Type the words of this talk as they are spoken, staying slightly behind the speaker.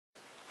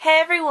Hey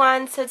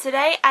everyone, so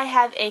today I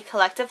have a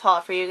collective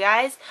haul for you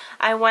guys.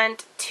 I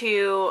went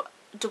to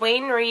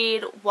Duane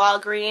Reade,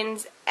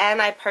 Walgreens,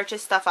 and I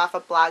purchased stuff off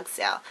a blog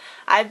sale.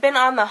 I've been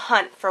on the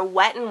hunt for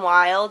Wet n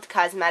Wild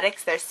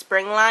cosmetics, their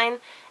spring line,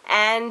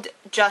 and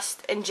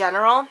just in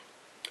general.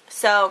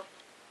 So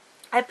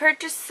I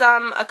purchased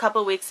some a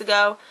couple weeks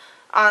ago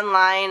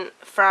online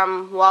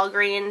from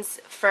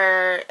Walgreens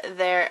for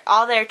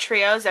all their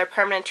trios, their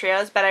permanent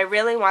trios, but I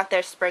really want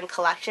their spring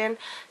collection.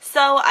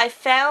 So I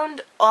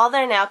found all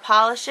their nail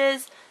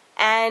polishes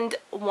and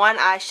one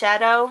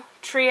eyeshadow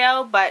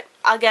trio, but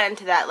I'll get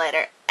into that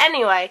later.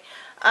 Anyway,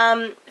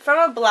 from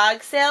a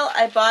blog sale,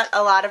 I bought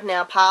a lot of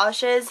nail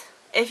polishes.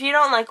 If you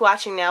don't like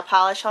watching nail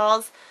polish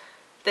hauls,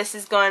 this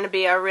is going to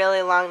be a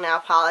really long nail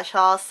polish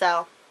haul,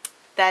 so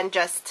then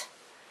just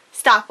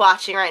stop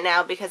watching right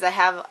now because I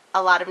have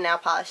a lot of nail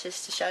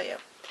polishes to show you.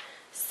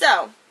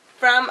 So,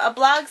 from a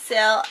blog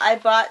sale, I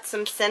bought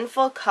some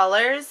Sinful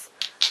Colors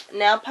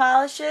nail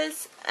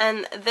polishes,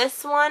 and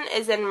this one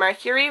is in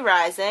Mercury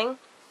Rising.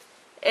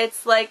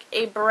 It's like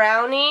a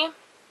brownie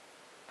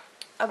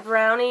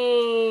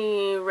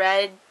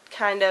red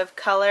kind of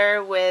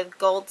color with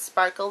gold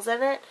sparkles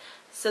in it,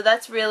 so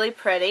that's really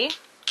pretty.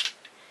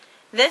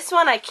 This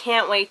one I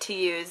can't wait to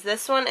use.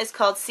 This one is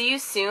called See You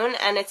Soon,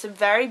 and it's a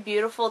very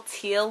beautiful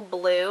teal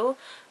blue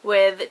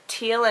with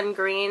teal and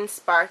green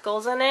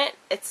sparkles in it.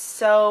 It's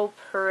so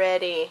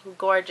pretty.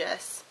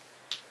 Gorgeous.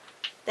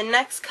 The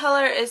next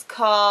color is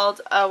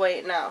called, oh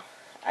wait, no.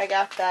 I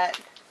got that.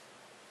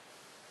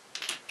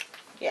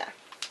 Yeah.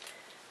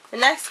 The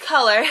next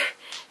color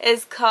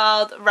is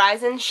called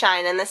Rise and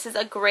Shine, and this is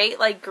a great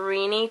like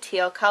greeny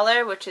teal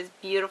color, which is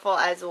beautiful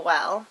as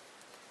well.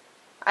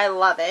 I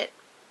love it.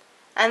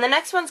 And the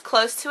next one's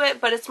close to it,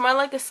 but it's more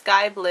like a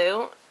sky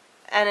blue,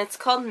 and it's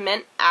called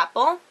Mint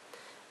Apple,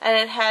 and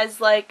it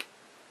has like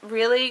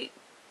really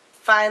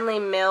finely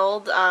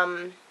milled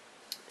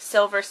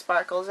silver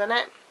sparkles in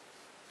it,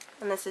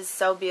 and this is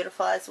so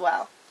beautiful as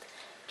well.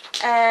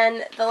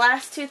 And the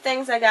last two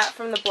things I got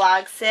from the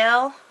blog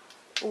sale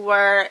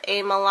were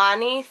a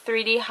Milani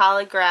 3D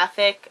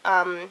holographic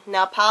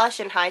nail polish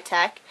in high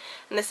tech,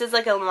 and this is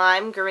like a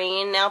lime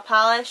green nail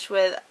polish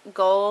with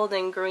gold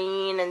and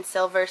green and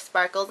silver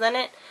sparkles in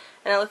it,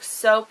 and it looks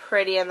so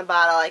pretty in the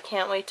bottle. I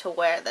can't wait to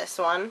wear this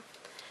one.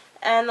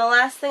 And the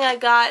last thing I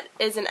got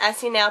is an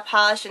Essie nail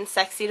polish in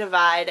Sexy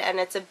Divide, and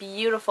it's a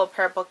beautiful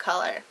purple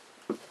color.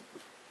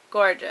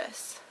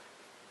 Gorgeous.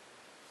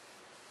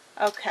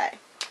 Okay.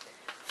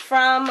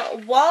 From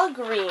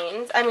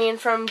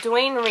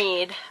Duane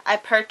Reade, I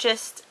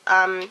purchased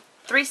 4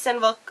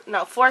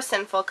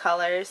 Sinful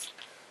Colors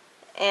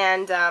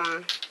and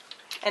an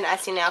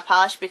Essie nail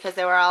polish because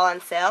they were all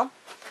on sale.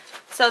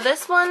 So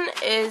this one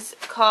is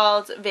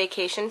called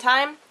Vacation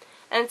Time,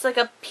 and it's like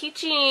a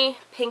peachy,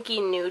 pinky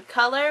nude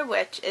color,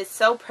 which is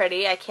so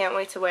pretty. I can't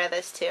wait to wear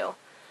this too.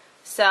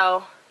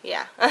 So,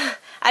 yeah.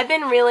 I've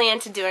been really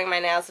into doing my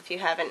nails if you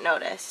haven't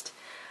noticed.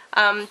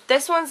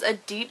 This one's a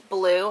deep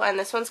blue, and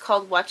this one's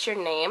called What's Your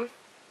Name?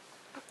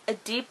 A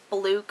deep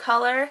blue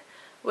color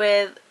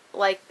with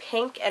like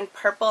pink and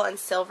purple and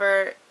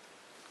silver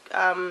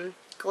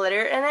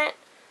glitter in it.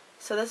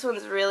 So this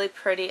one's really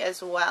pretty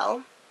as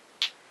well.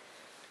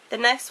 The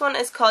next one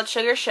is called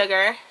Sugar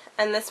Sugar,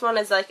 and this one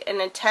is like an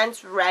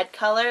intense red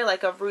color,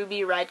 like a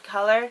ruby red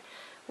color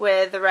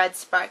with the red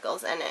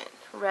sparkles in it.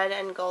 Red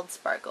and gold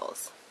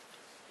sparkles.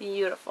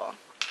 Beautiful.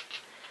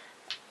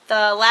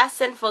 The last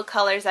Sinful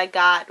Colors I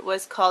got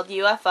was called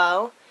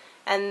UFO,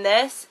 and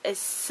this is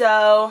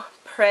so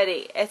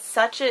pretty. It's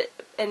such an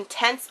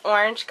intense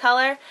orange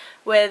color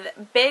with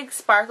big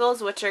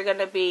sparkles, which are going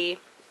to be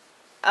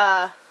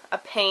a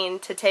pain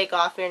to take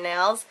off your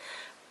nails,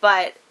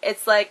 but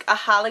it's like a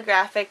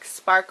holographic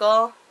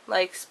sparkle,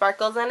 like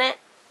sparkles in it,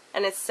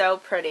 and it's so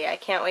pretty. I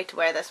can't wait to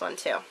wear this one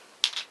too.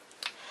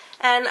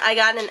 And I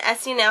got an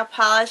Essie nail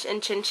polish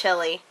in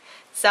Chinchilli,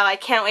 so I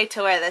can't wait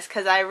to wear this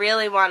because I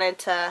really wanted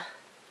to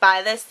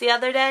buy this the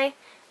other day,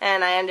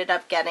 and I ended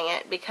up getting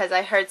it because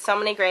I heard so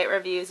many great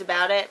reviews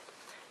about it.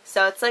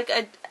 So it's like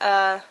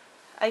I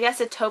guess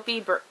a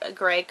taupey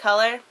gray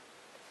color,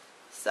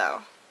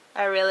 so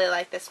I really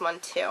like this one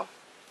too.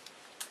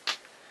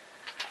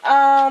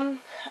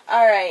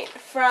 Alright,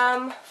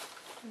 from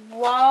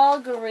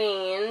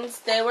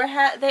Walgreens, they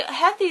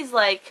had these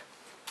like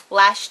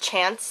last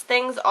chance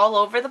things all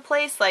over the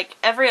place. Like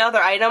every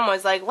other item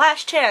was like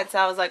last chance.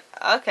 I was like,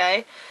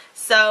 okay.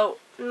 So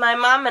my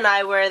mom and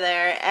I were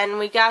there, and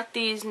we got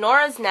these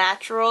Nora's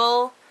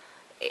Natural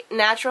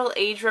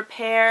Age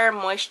Repair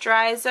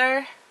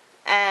Moisturizer,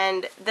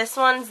 and this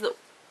one's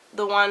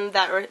the one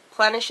that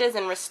replenishes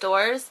and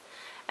restores,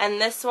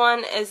 and this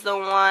one is the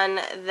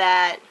one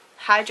that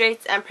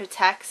hydrates and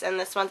protects, and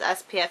this one's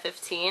SPF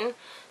 15.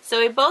 So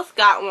we both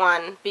got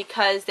one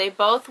because they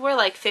both were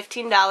like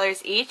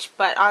 $15 each,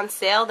 but on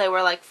sale they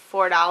were like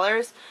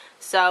 $4,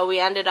 so we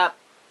ended up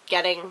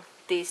getting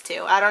these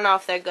two. I don't know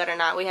if they're good or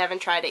not. We haven't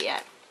tried it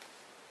yet.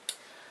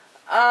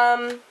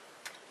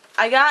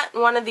 I got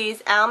one of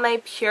these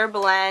Almay Pure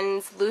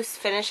Blends loose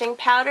finishing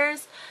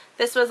powders.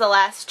 This was a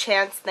last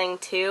chance thing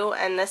too,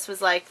 and this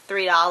was like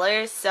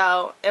 $3,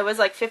 so it was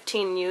like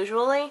 $15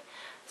 usually.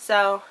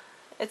 So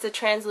it's a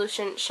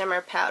translucent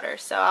shimmer powder,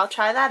 so I'll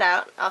try that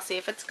out. I'll see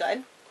if it's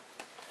good.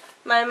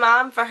 My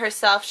mom, for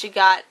herself, she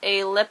got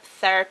a lip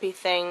therapy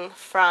thing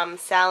from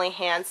Sally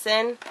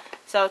Hansen,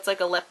 so it's like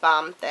a lip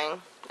balm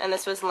thing, and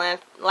this was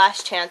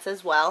last chance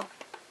as well.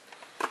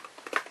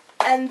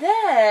 And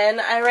then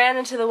I ran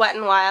into the Wet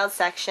n Wild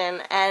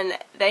section, and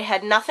they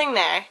had nothing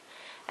there.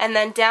 And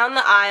then down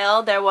the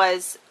aisle there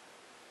was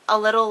a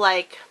little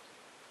like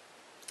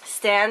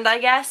stand, I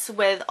guess,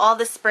 with all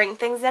the spring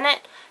things in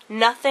it.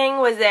 Nothing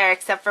was there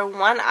except for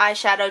one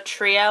eyeshadow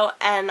trio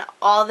and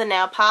all the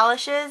nail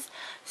polishes.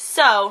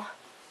 So,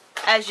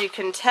 as you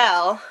can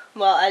tell,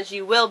 well, as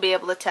you will be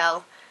able to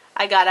tell,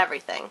 I got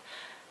everything.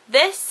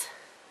 This,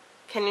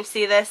 can you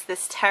see this?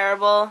 This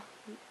terrible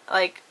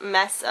like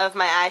mess of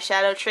my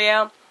eyeshadow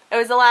trio. It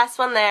was the last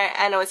one there,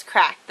 and it was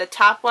cracked. The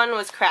top one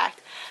was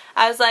cracked.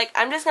 I was like,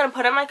 I'm just going to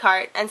put it in my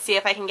cart and see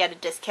if I can get a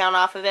discount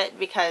off of it,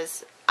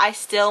 because I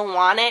still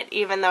want it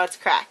even though it's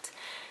cracked.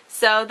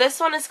 So this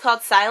one is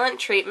called Silent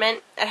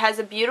Treatment. It has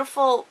a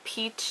beautiful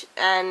peach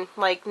and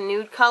like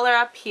nude color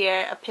up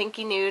here, a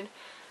pinky nude,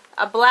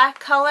 a black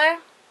color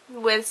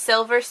with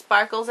silver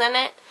sparkles in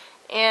it,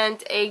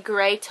 and a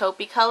gray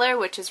taupey color,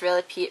 which is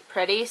really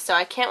pretty. So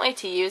I can't wait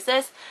to use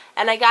this.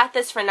 And I got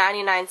this for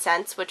 99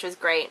 cents, which was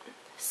great.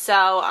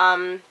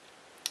 So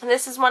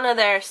this is one of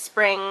their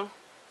spring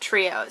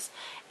trios.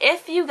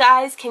 If you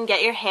guys can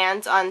get your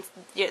hands on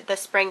the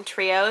spring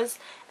trios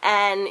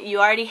and you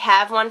already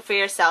have one for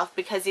yourself,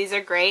 because these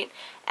are great,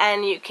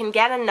 and you can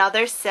get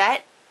another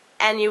set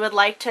and you would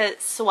like to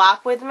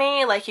swap with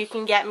me, like you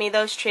can get me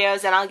those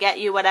trios and I'll get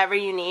you whatever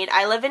you need.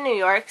 I live in New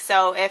York,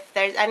 so if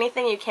there's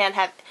anything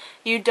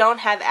you don't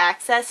have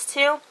access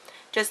to,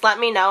 just let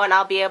me know and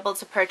I'll be able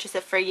to purchase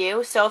it for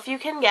you. So if you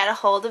can get a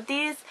hold of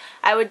these,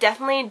 I would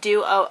definitely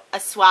do a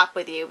swap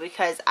with you,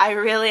 because I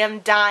really am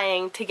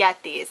dying to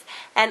get these.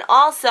 And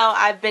also,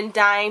 I've been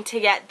dying to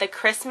get the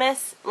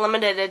Christmas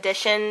limited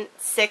edition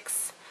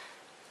six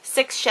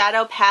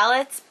shadow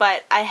palettes,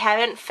 but I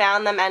haven't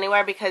found them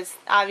anywhere because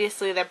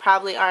obviously they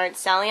probably aren't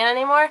selling it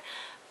anymore.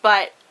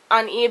 But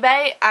on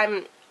eBay,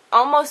 I'm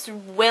almost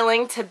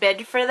willing to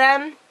bid for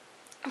them.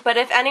 But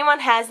if anyone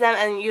has them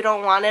and you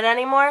don't want it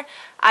anymore,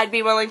 I'd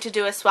be willing to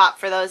do a swap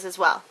for those as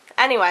well.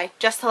 Anyway,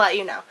 just to let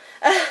you know.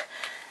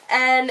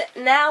 And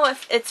now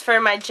if it's for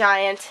my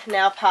giant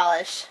nail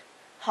polish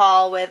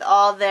haul with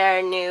all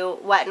their new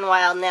Wet n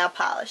Wild nail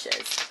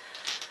polishes.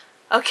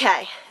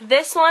 Okay,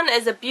 this one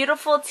is a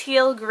beautiful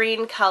teal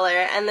green color,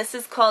 and this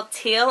is called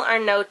Teal or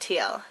No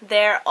Teal.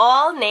 They're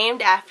all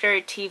named after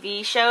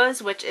TV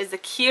shows, which is the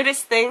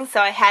cutest thing,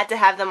 so I had to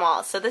have them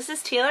all. So this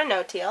is Teal or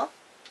No Teal.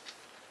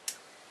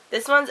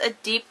 This one's a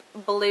deep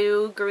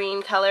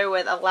blue-green color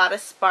with a lot of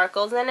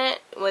sparkles in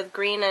it, with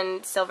green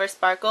and silver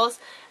sparkles.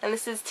 And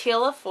this is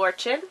Teal of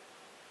Fortune.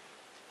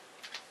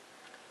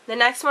 The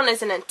next one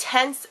is an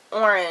intense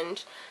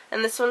orange,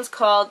 and this one's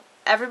called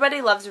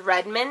Everybody Loves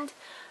Redmond.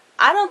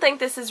 I don't think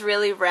this is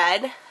really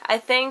red. I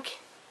think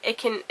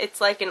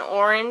it's like an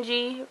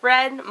orangey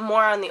red,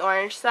 more on the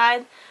orange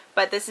side.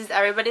 But this is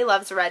Everybody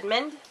Loves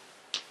Redmond.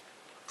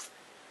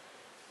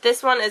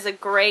 This one is a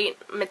great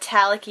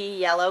metallic-y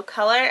yellow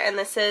color, and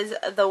this is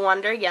the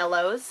Wonder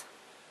Yellows.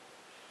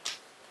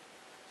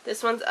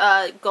 This one's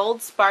a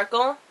gold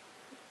sparkle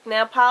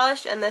nail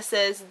polish, and this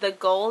is the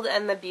Gold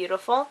and the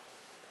Beautiful.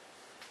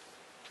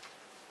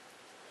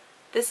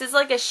 This is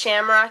like a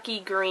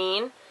shamrocky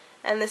green,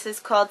 and this is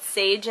called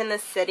Sage in the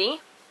City.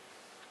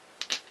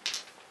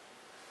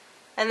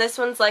 And this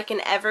one's like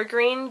an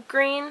evergreen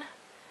green,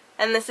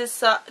 and this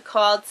is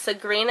called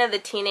Sagrina the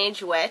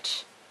Teenage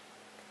Witch.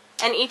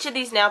 And each of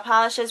these nail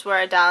polishes were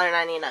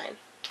 $1.99.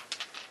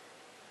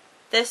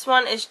 This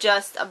one is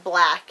just a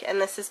black,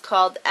 and this is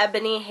called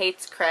Ebony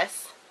Hates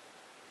Chris.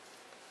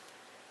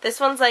 This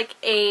one's like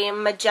a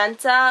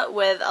magenta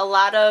with a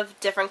lot of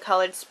different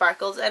colored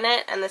sparkles in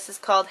it, and this is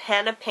called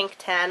Hannah Pink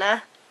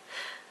Tana.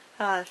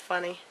 Oh, that's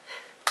funny.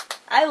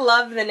 I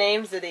love the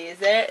names of these.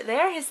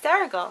 They're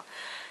hysterical.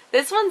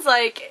 This one's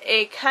like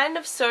a kind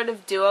of sort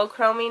of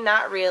duochrome,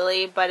 not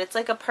really, but it's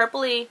like a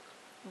purpley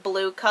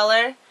blue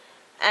color.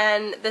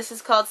 And this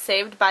is called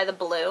Saved by the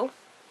Blue.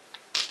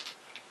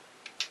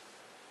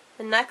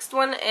 The next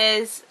one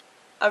is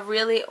a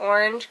really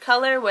orange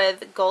color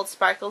with gold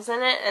sparkles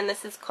in it, and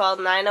this is called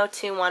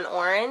 9021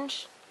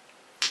 Orange.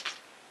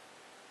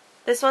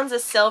 This one's a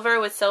silver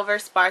with silver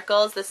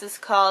sparkles. This is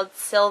called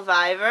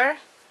Silvivor.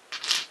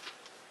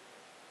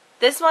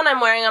 This one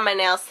I'm wearing on my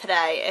nails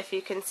today, if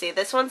you can see.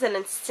 This one's an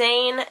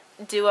insane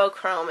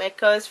duochrome. It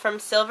goes from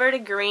silver to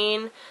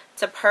green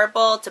to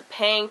purple to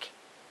pink.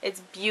 It's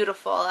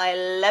beautiful. I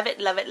love it,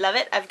 love it, love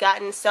it. I've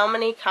gotten so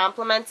many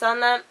compliments on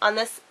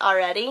this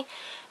already.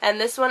 And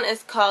this one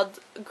is called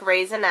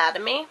Grey's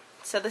Anatomy.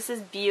 So this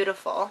is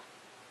beautiful.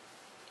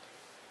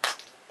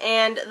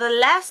 And the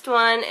last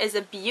one is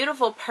a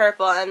beautiful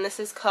purple, and this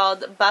is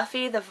called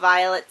Buffy the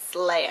Violet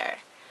Slayer.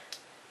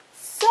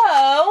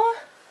 So,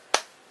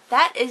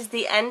 that is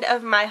the end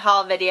of my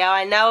haul video.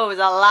 I know it was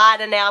a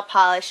lot of nail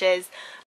polishes,